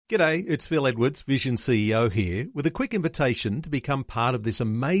G'day, it's Phil Edwards, Vision CEO here, with a quick invitation to become part of this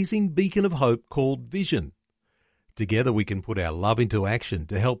amazing beacon of hope called Vision. Together we can put our love into action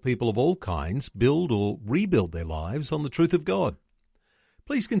to help people of all kinds build or rebuild their lives on the truth of God.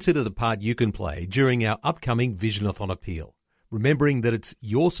 Please consider the part you can play during our upcoming Visionathon appeal, remembering that it's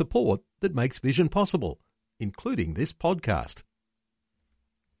your support that makes Vision possible, including this podcast.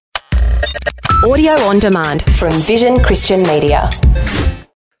 Audio on demand from Vision Christian Media.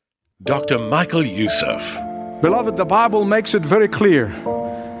 Dr. Michael Youssef. Beloved, the Bible makes it very clear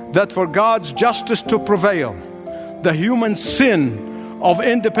that for God's justice to prevail, the human sin of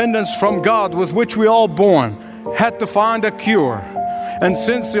independence from God with which we all born had to find a cure. And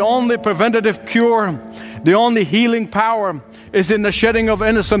since the only preventative cure, the only healing power is in the shedding of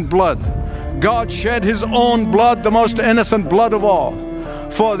innocent blood, God shed His own blood, the most innocent blood of all.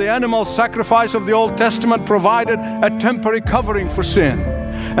 For the animal sacrifice of the Old Testament provided a temporary covering for sin.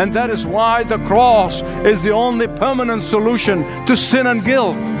 And that is why the cross is the only permanent solution to sin and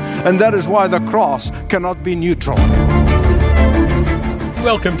guilt. And that is why the cross cannot be neutral.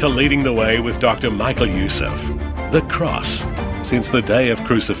 Welcome to Leading the Way with Dr. Michael Youssef. The cross. Since the day of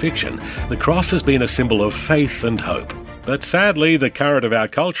crucifixion, the cross has been a symbol of faith and hope. But sadly, the current of our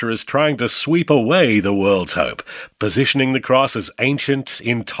culture is trying to sweep away the world's hope, positioning the cross as ancient,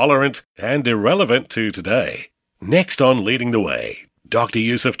 intolerant, and irrelevant to today. Next on Leading the Way, Dr.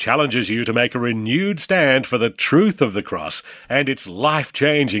 Youssef challenges you to make a renewed stand for the truth of the cross and its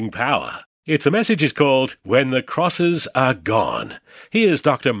life-changing power. Its message is called When the Crosses Are Gone. Here's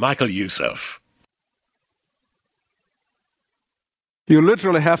Dr. Michael Youssef. You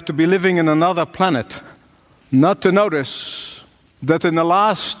literally have to be living in another planet not to notice that in the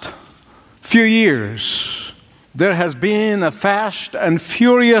last few years there has been a fast and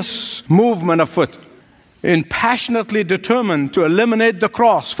furious movement afoot in passionately determined to eliminate the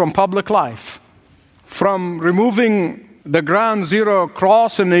cross from public life. From removing the Ground Zero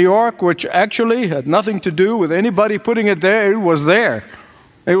cross in New York, which actually had nothing to do with anybody putting it there, it was there.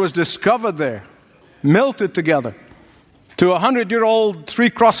 It was discovered there, melted together, to 100-year-old three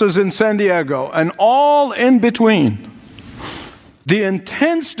crosses in San Diego, and all in between. The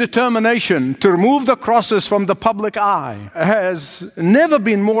intense determination to remove the crosses from the public eye has never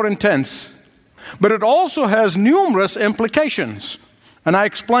been more intense. But it also has numerous implications. And I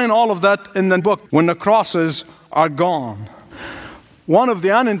explain all of that in the book, When the Crosses Are Gone. One of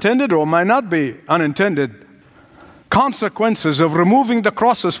the unintended, or might not be unintended, consequences of removing the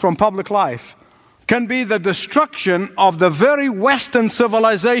crosses from public life can be the destruction of the very Western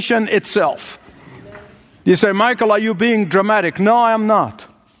civilization itself. You say, Michael, are you being dramatic? No, I am not.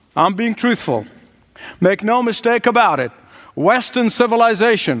 I'm being truthful. Make no mistake about it. Western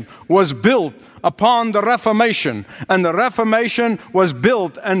civilization was built upon the Reformation, and the Reformation was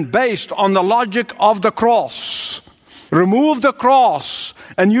built and based on the logic of the cross. Remove the cross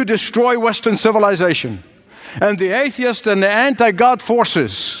and you destroy Western civilization. And the atheist and the anti-God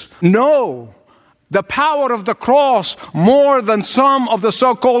forces know the power of the cross more than some of the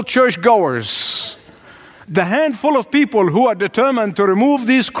so-called churchgoers. The handful of people who are determined to remove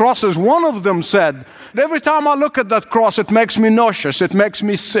these crosses, one of them said, every time I look at that cross, it makes me nauseous, it makes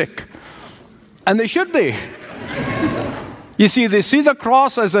me sick. And they should be. You see, they see the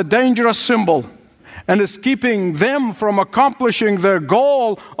cross as a dangerous symbol, and it's keeping them from accomplishing their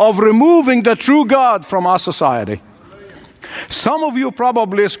goal of removing the true God from our society. Some of you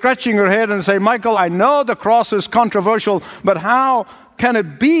probably are scratching your head and say, Michael, I know the cross is controversial, but how can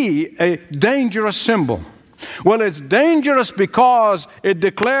it be a dangerous symbol? Well, it's dangerous because it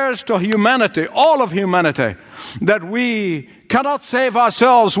declares to humanity, all of humanity, that we cannot save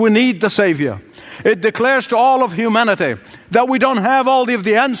ourselves, we need the Savior. It declares to all of humanity that we don't have all of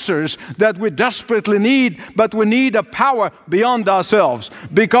the answers that we desperately need, but we need a power beyond ourselves.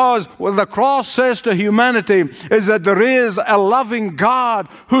 Because what the cross says to humanity is that there is a loving God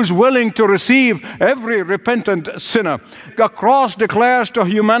who's willing to receive every repentant sinner. The cross declares to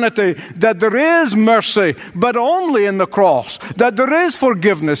humanity that there is mercy, but only in the cross. That there is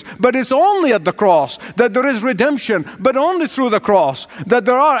forgiveness, but it's only at the cross. That there is redemption, but only through the cross. That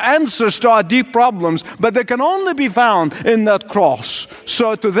there are answers to our deep problems, but they can only be found in that cross.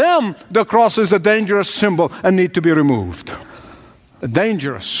 So to them, the cross is a dangerous symbol and need to be removed.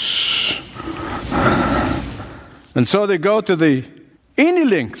 Dangerous. And so they go to any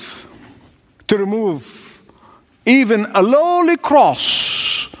length to remove even a lowly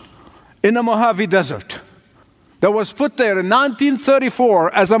cross in the Mojave Desert that was put there in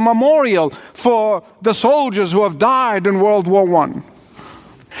 1934 as a memorial for the soldiers who have died in World War I.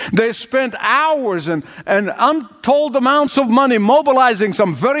 They spent hours and untold amounts of money mobilizing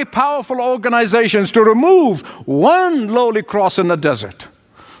some very powerful organizations to remove one lowly cross in the desert.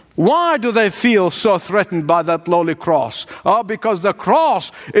 Why do they feel so threatened by that lowly cross? Because the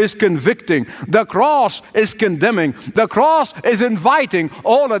cross is convicting. The cross is condemning. The cross is inviting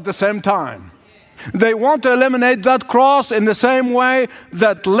all at the same time. They want to eliminate that cross in the same way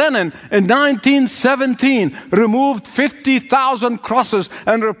that Lenin in 1917 removed 50,000 crosses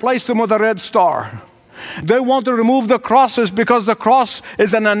and replaced them with a red star. They want to remove the crosses because the cross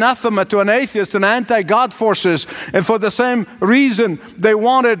is an anathema to an atheist and anti-God forces. And for the same reason, they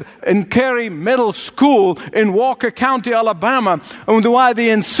wanted in Cary Middle School in Walker County, Alabama, and why they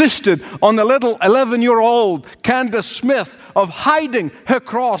insisted on the little 11-year-old Candace Smith of hiding her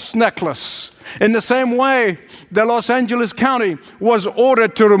cross necklace. In the same way, the Los Angeles County was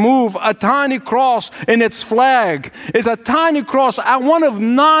ordered to remove a tiny cross in its flag. It's a tiny cross, one of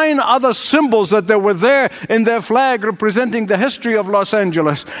 9 other symbols that they were there in their flag representing the history of Los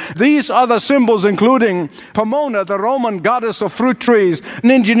Angeles. These other symbols including Pomona, the Roman goddess of fruit trees,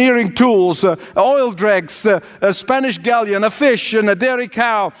 and engineering tools, oil dregs, a Spanish galleon, a fish, and a dairy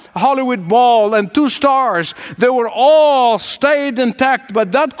cow, a Hollywood ball, and 2 stars. They were all stayed intact,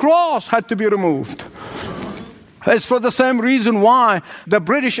 but that cross had to be removed. It's for the same reason why the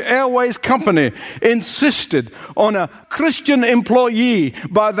British Airways Company insisted on a Christian employee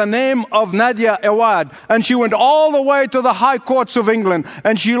by the name of Nadia Awad. And she went all the way to the high courts of England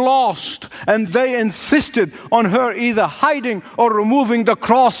and she lost. And they insisted on her either hiding or removing the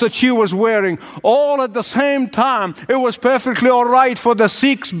cross that she was wearing. All at the same time, it was perfectly all right for the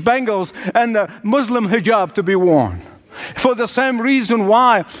Sikhs' bangles and the Muslim hijab to be worn. For the same reason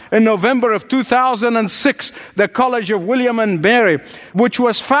why in November of 2006, the College of William and Mary, which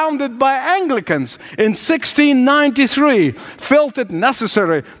was founded by Anglicans in 1693, felt it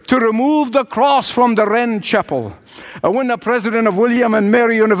necessary to remove the cross from the Wren Chapel. When the president of William and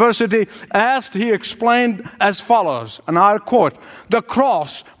Mary University asked, he explained as follows, and I'll quote, "The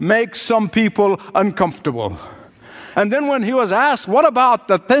cross makes some people uncomfortable." And then when he was asked, what about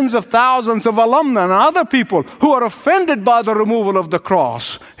the tens of thousands of alumni and other people who are offended by the removal of the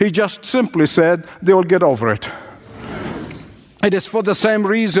cross? He just simply said, they will get over it. It is for the same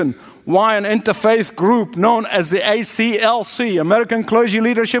reason why an interfaith group known as the ACLC, American Clergy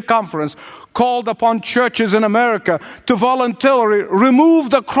Leadership Conference, called upon churches in America to voluntarily remove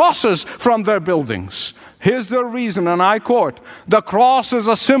the crosses from their buildings. Here's the reason, and I quote, "The cross is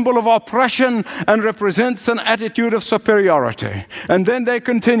a symbol of oppression and represents an attitude of superiority." And then they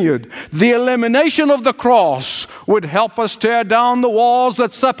continued, "The elimination of the cross would help us tear down the walls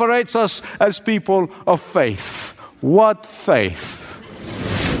that separates us as people of faith." What faith?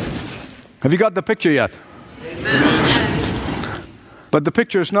 Have you got the picture yet? But the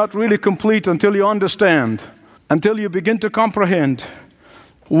picture is not really complete until you understand, until you begin to comprehend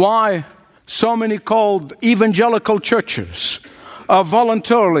why so many called evangelical churches are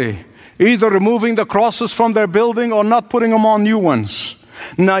voluntarily either removing the crosses from their building or not putting them on new ones,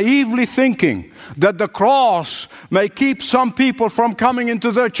 naively thinking that the cross may keep some people from coming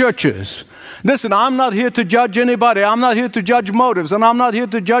into their churches. Listen, I'm not here to judge anybody. I'm not here to judge motives, and I'm not here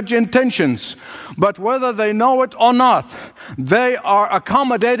to judge intentions. But whether they know it or not, they are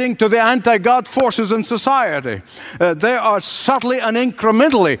accommodating to the anti-God forces in society. They are subtly and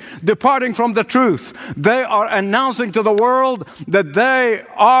incrementally departing from the truth. They are announcing to the world that they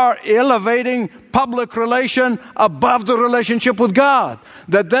are elevating public relation above the relationship with God.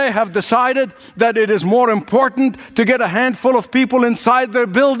 That they have decided that it is more important to get a handful of people inside their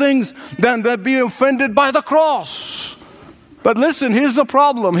buildings than to be offended by the cross. But listen, here's the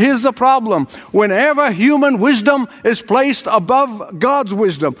problem. Here's the problem. Whenever human wisdom is placed above God's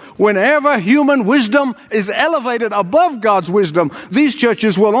wisdom, whenever human wisdom is elevated above God's wisdom, these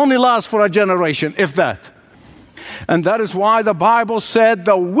churches will only last for a generation, if that. And that is why the Bible said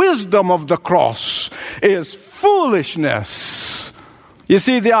the wisdom of the cross is foolishness. You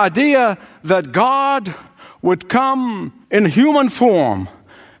see, the idea that God would come in human form,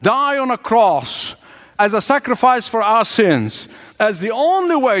 die on a cross as a sacrifice for our sins, as the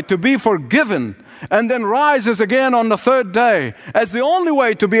only way to be forgiven, and then rises again on the third day, as the only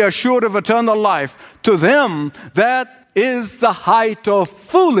way to be assured of eternal life, to them, that is the height of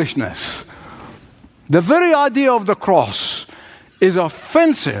foolishness. The very idea of the cross is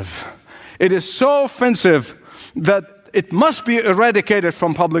offensive. It is so offensive that it must be eradicated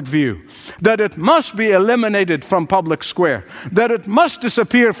from public view, that it must be eliminated from public square, that it must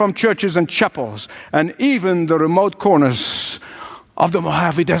disappear from churches and chapels, and even the remote corners of the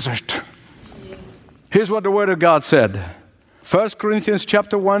Mojave Desert. Here's what the Word of God said. 1 Corinthians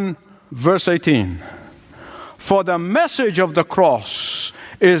chapter 1, verse 18. For the message of the cross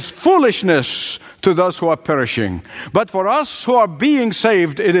is foolishness to those who are perishing. But for us who are being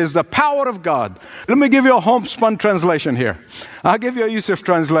saved, it is the power of God. Let me give you a homespun translation here. I'll give you a Yusuf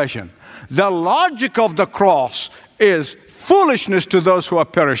translation. The logic of the cross is foolishness to those who are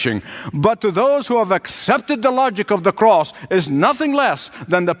perishing. But to those who have accepted the logic of the cross is nothing less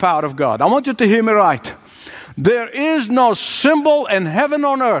than the power of God. I want you to hear me right. There is no symbol in heaven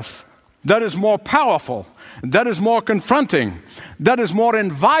or earth that is more powerful, that is more confronting, that is more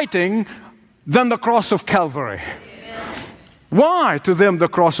inviting than the cross of Calvary. Why to them the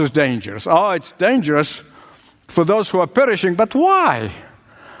cross is dangerous? Oh, it's dangerous for those who are perishing, but why?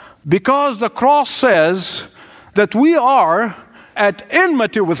 Because the cross says that we are at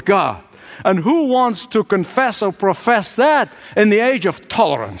enmity with God. And who wants to confess or profess that in the age of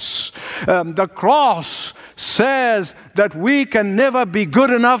tolerance? The cross says that we can never be good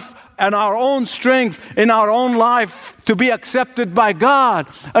enough and our own strength in our own life to be accepted by God.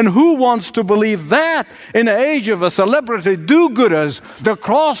 And who wants to believe that in the age of a celebrity do-gooders? The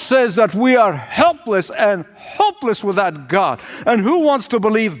cross says that we are helpless and hopeless without God. And who wants to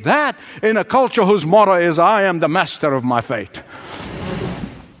believe that in a culture whose motto is, I am the master of my fate?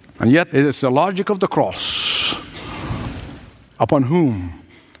 And yet it is the logic of the cross upon whom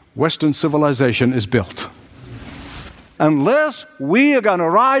Western civilization is built. Unless we are going to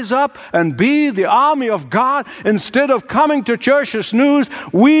rise up and be the army of God instead of coming to church as snooze,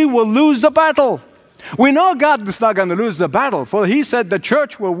 we will lose the battle. We know God is not going to lose the battle, for He said the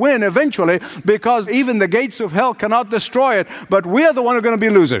church will win eventually because even the gates of hell cannot destroy it. But we are the ones who are going to be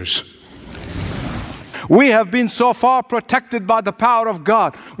losers. We have been so far protected by the power of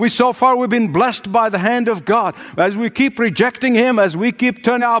God. So far we've been blessed by the hand of God. As we keep rejecting Him, as we keep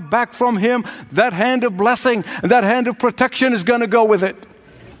turning our back from Him, that hand of blessing and that hand of protection is going to go with it.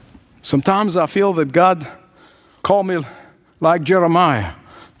 Sometimes I feel that God called me like Jeremiah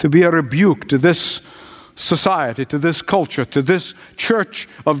to be a rebuke to this society, to this culture, to this church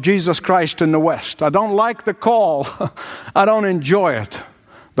of Jesus Christ in the West. I don't like the call. I don't enjoy it,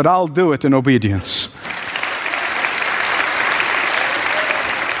 but I'll do it in obedience.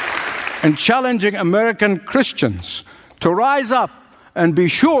 And challenging American Christians to rise up and be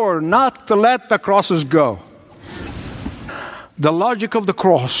sure not to let the crosses go. The logic of the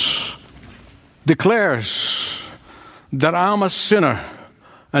cross declares that I'm a sinner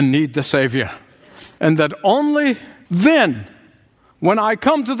and need the Savior. And that only then, when I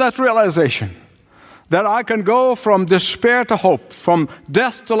come to that realization, that I can go from despair to hope, from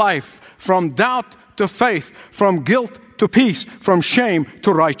death to life, from doubt to faith, from guilt to peace, from shame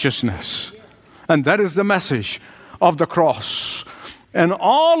to righteousness. And that is the message of the cross. And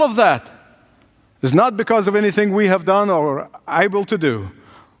all of that is not because of anything we have done or able to do,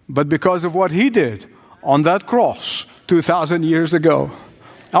 but because of what He did on that cross 2,000 years ago.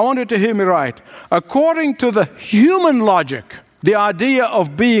 I want you to hear me right. According to the human logic, the idea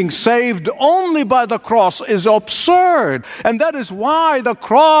of being saved only by the cross is absurd. And that is why the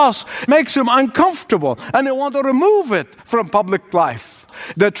cross makes them uncomfortable. And they want to remove it from public life.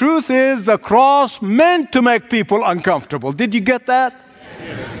 The truth is, the cross meant to make people uncomfortable. Did you get that?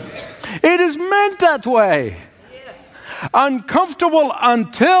 Yes. It is meant that way. Uncomfortable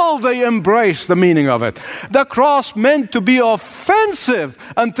until they embrace the meaning of it. The cross meant to be offensive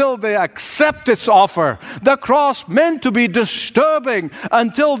until they accept its offer. The cross meant to be disturbing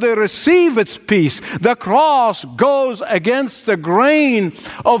until they receive its peace. The cross goes against the grain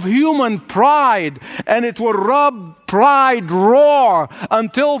of human pride, and it will rub pride raw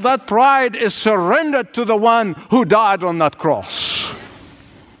until that pride is surrendered to the one who died on that cross.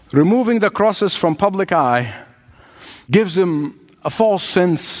 Removing the crosses from public eye gives them a false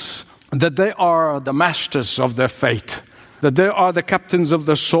sense that they are the masters of their fate, that they are the captains of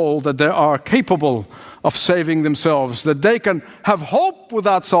their soul, that they are capable of saving themselves, that they can have hope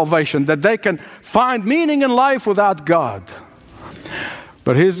without salvation, that they can find meaning in life without God.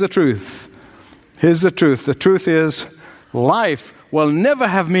 But here's the truth. Here's the truth. The truth is, life will never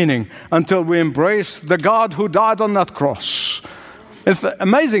have meaning until we embrace the God who died on that cross. It's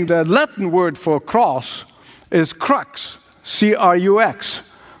amazing, the Latin word for cross is crux, C-R-U-X,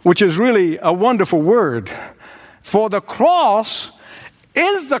 which is really a wonderful word. For the cross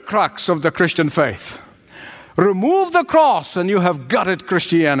is the crux of the Christian faith. Remove the cross and you have gutted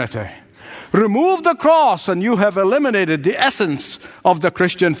Christianity. Remove the cross and you have eliminated the essence of the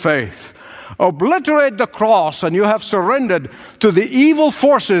Christian faith. Obliterate the cross, and you have surrendered to the evil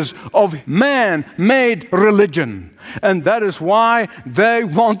forces of man-made religion. And that is why they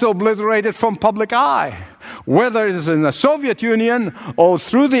want to obliterate it from public eye. Whether it is in the Soviet Union or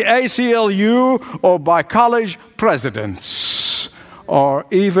through the ACLU or by college presidents or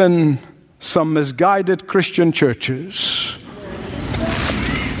even some misguided Christian churches.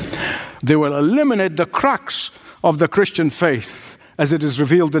 They will eliminate the crux of the Christian faith as it is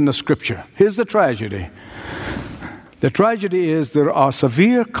revealed in the Scripture. Here's the tragedy. The tragedy is there are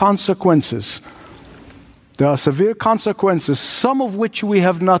severe consequences. There are severe consequences, some of which we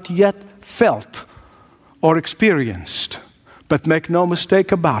have not yet felt or experienced. But make no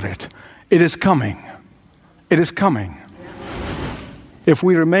mistake about it. It is coming. It is coming. If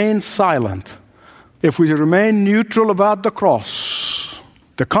we remain silent, if we remain neutral about the cross,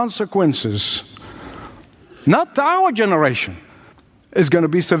 the consequences, not our generation, is going to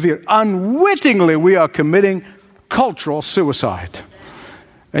be severe. Unwittingly, we are committing cultural suicide.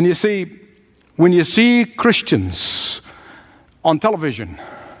 And you see, when you see Christians on television,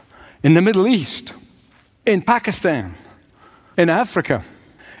 in the Middle East, in Pakistan, in Africa,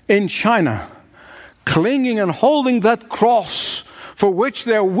 in China, clinging and holding that cross for which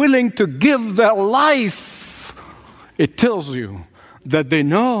they're willing to give their life, it tells you that they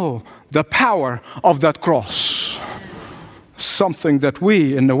know the power of that cross. Something that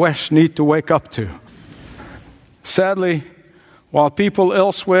we in the West need to wake up to. Sadly, while people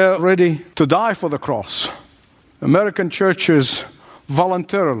elsewhere are ready to die for the cross, American churches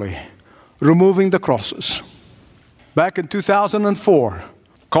voluntarily removing the crosses. Back in 2004,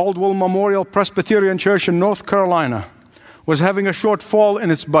 Caldwell Memorial Presbyterian Church in North Carolina was having a shortfall in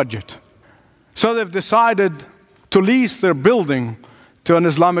its budget. So they've decided to lease their building to an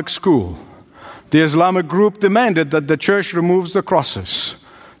Islamic school. The Islamic group demanded that the church removes the crosses.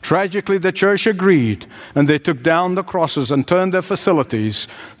 Tragically, the church agreed, and they took down the crosses and turned their facilities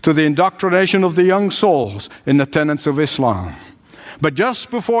to the indoctrination of the young souls in the tenets of Islam. But just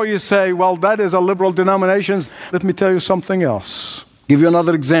before you say, well, that is a liberal denomination, let me tell you something else. Give you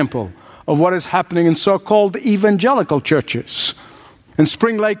another example of what is happening in so-called evangelical churches. In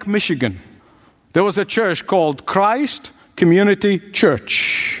Spring Lake, Michigan, there was a church called Christ Community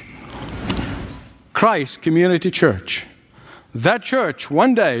Church. Christ Community Church. That church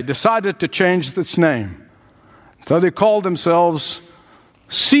one day decided to change its name. So they called themselves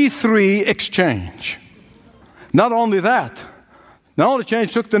C3 Exchange. Not only that, not only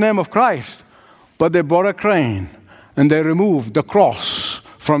took the name of Christ, but they bought a crane and they removed the cross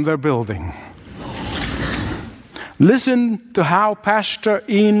from their building. Listen to how Pastor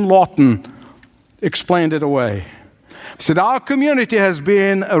Ian Lawton explained it away. He said, our community has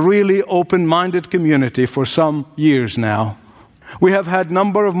been a really open-minded community for some years now. We have had a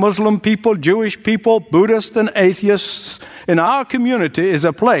number of Muslim people, Jewish people, Buddhists, and atheists. In our community is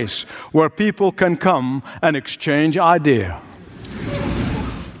a place where people can come and exchange ideas.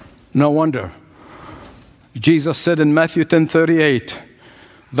 No wonder. Jesus said in Matthew 10:38,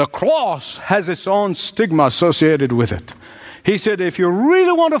 the cross has its own stigma associated with it. He said, if you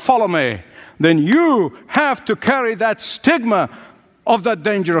really want to follow me, then you have to carry that stigma of that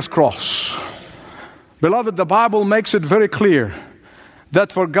dangerous cross. Beloved, the Bible makes it very clear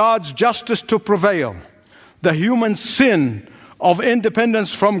that for God's justice to prevail, the human sin of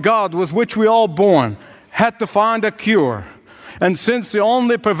independence from God with which we all born had to find a cure. And since the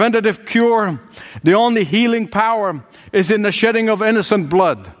only preventative cure, the only healing power is in the shedding of innocent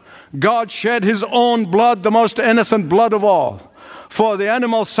blood, God shed His own blood, the most innocent blood of all. For the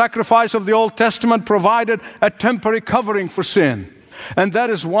animal sacrifice of the Old Testament provided a temporary covering for sin. And that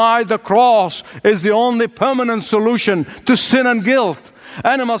is why the cross is the only permanent solution to sin and guilt.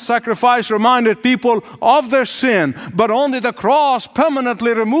 Animal sacrifice reminded people of their sin, but only the cross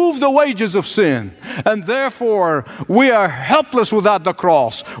permanently removed the wages of sin. And therefore, we are helpless without the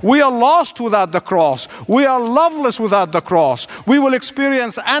cross. We are lost without the cross. We are loveless without the cross. We will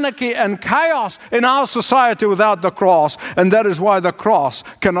experience anarchy and chaos in our society without the cross. And that is why the cross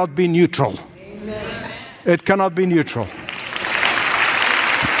cannot be neutral. Amen. It cannot be neutral.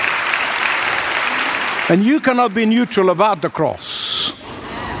 And you cannot be neutral about the cross.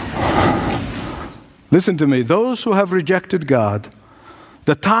 Listen to me. Those who have rejected God,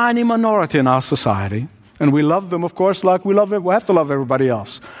 the tiny minority in our society, and we love them, of course, like we have to love everybody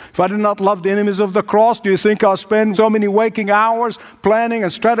else. If I did not love the enemies of the cross, do you think I'll spend so many waking hours planning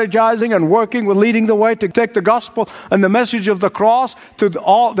and strategizing and working with leading the way to take the gospel and the message of the cross to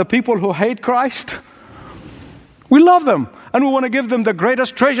all the people who hate Christ? We love them, and we want to give them the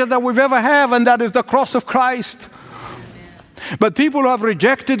greatest treasure that we've ever had, and that is the cross of Christ. But people who have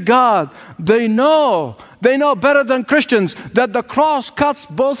rejected God, they know better than Christians that the cross cuts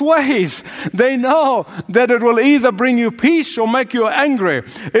both ways. They know that it will either bring you peace or make you angry.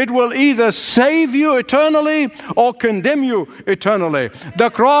 It will either save you eternally or condemn you eternally. The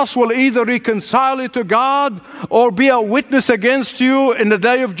cross will either reconcile you to God or be a witness against you in the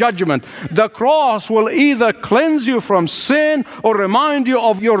day of judgment. The cross will either cleanse you from sin or remind you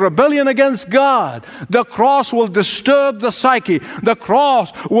of your rebellion against God. The cross will disturb the psyche. The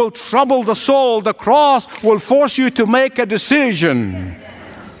cross will trouble the soul. The cross will force you to make a decision.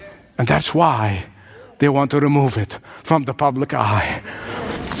 And that's why they want to remove it from the public eye.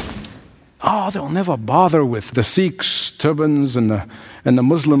 They'll never bother with the Sikhs' turbans and the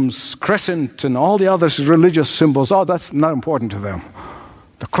Muslims' crescent and all the other religious symbols. That's not important to them.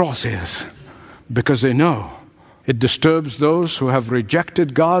 The cross is, because they know it disturbs those who have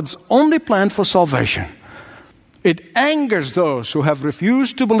rejected God's only plan for salvation. It angers those who have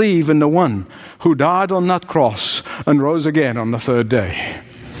refused to believe in the one who died on that cross and rose again on the third day.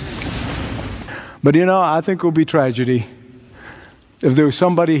 But I think it would be tragedy if there was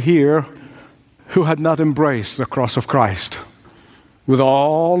somebody here who had not embraced the cross of Christ with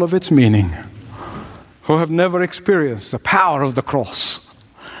all of its meaning, who have never experienced the power of the cross.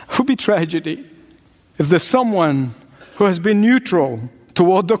 It would be tragedy if there's someone who has been neutral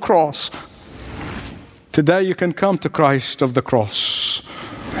toward the cross. Today you can come to Christ of the cross.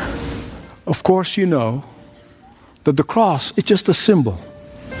 Of course you know that the cross is just a symbol.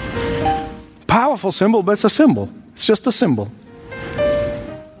 Powerful symbol, but it's a symbol. It's just a symbol.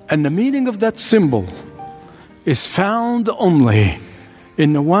 And the meaning of that symbol is found only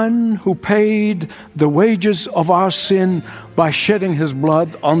in the one who paid the wages of our sin by shedding his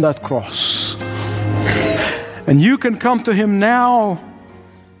blood on that cross. And you can come to him now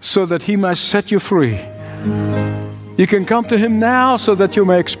so that he may set you free. You can come to him now so that you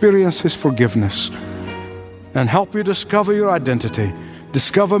may experience his forgiveness and help you discover your identity,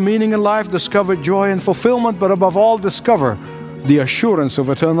 discover meaning in life, discover joy and fulfillment, but above all, discover the assurance of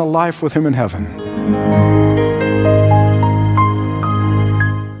eternal life with him in heaven.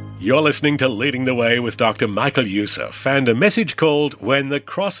 You're listening to Leading the Way with Dr. Michael Youssef and a message called When the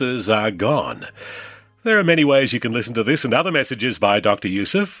Crosses Are Gone. There are many ways you can listen to this and other messages by Dr.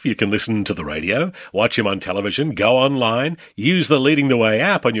 Youssef. You can listen to the radio, watch him on television, go online, use the Leading the Way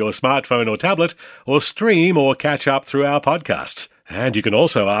app on your smartphone or tablet, or stream or catch up through our podcasts. And you can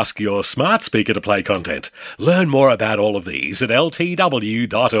also ask your smart speaker to play content. Learn more about all of these at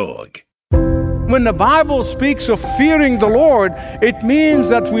ltw.org. When the Bible speaks of fearing the Lord, it means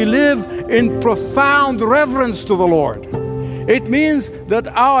that we live in profound reverence to the Lord. It means that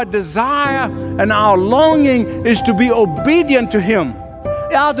our desire and our longing is to be obedient to him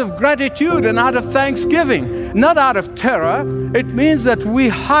out of gratitude and out of thanksgiving, not out of terror. It means that we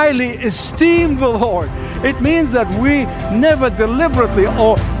highly esteem the Lord. It means that we never deliberately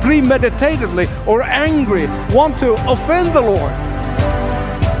or premeditatedly or angry want to offend the Lord.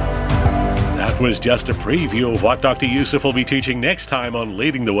 That was just a preview of what Dr. Youssef will be teaching next time on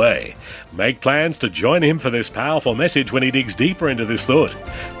Leading the Way. Make plans to join him for this powerful message when he digs deeper into this thought.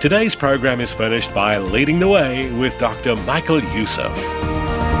 Today's program is furnished by Leading the Way with Dr. Michael Youssef.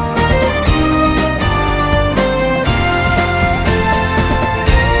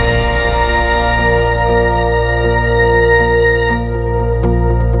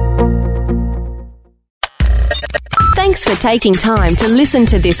 Thanks for taking time to listen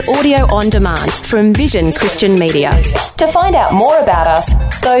to this audio on demand from Vision Christian Media. To find out more about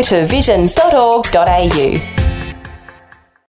us, go to vision.org.au.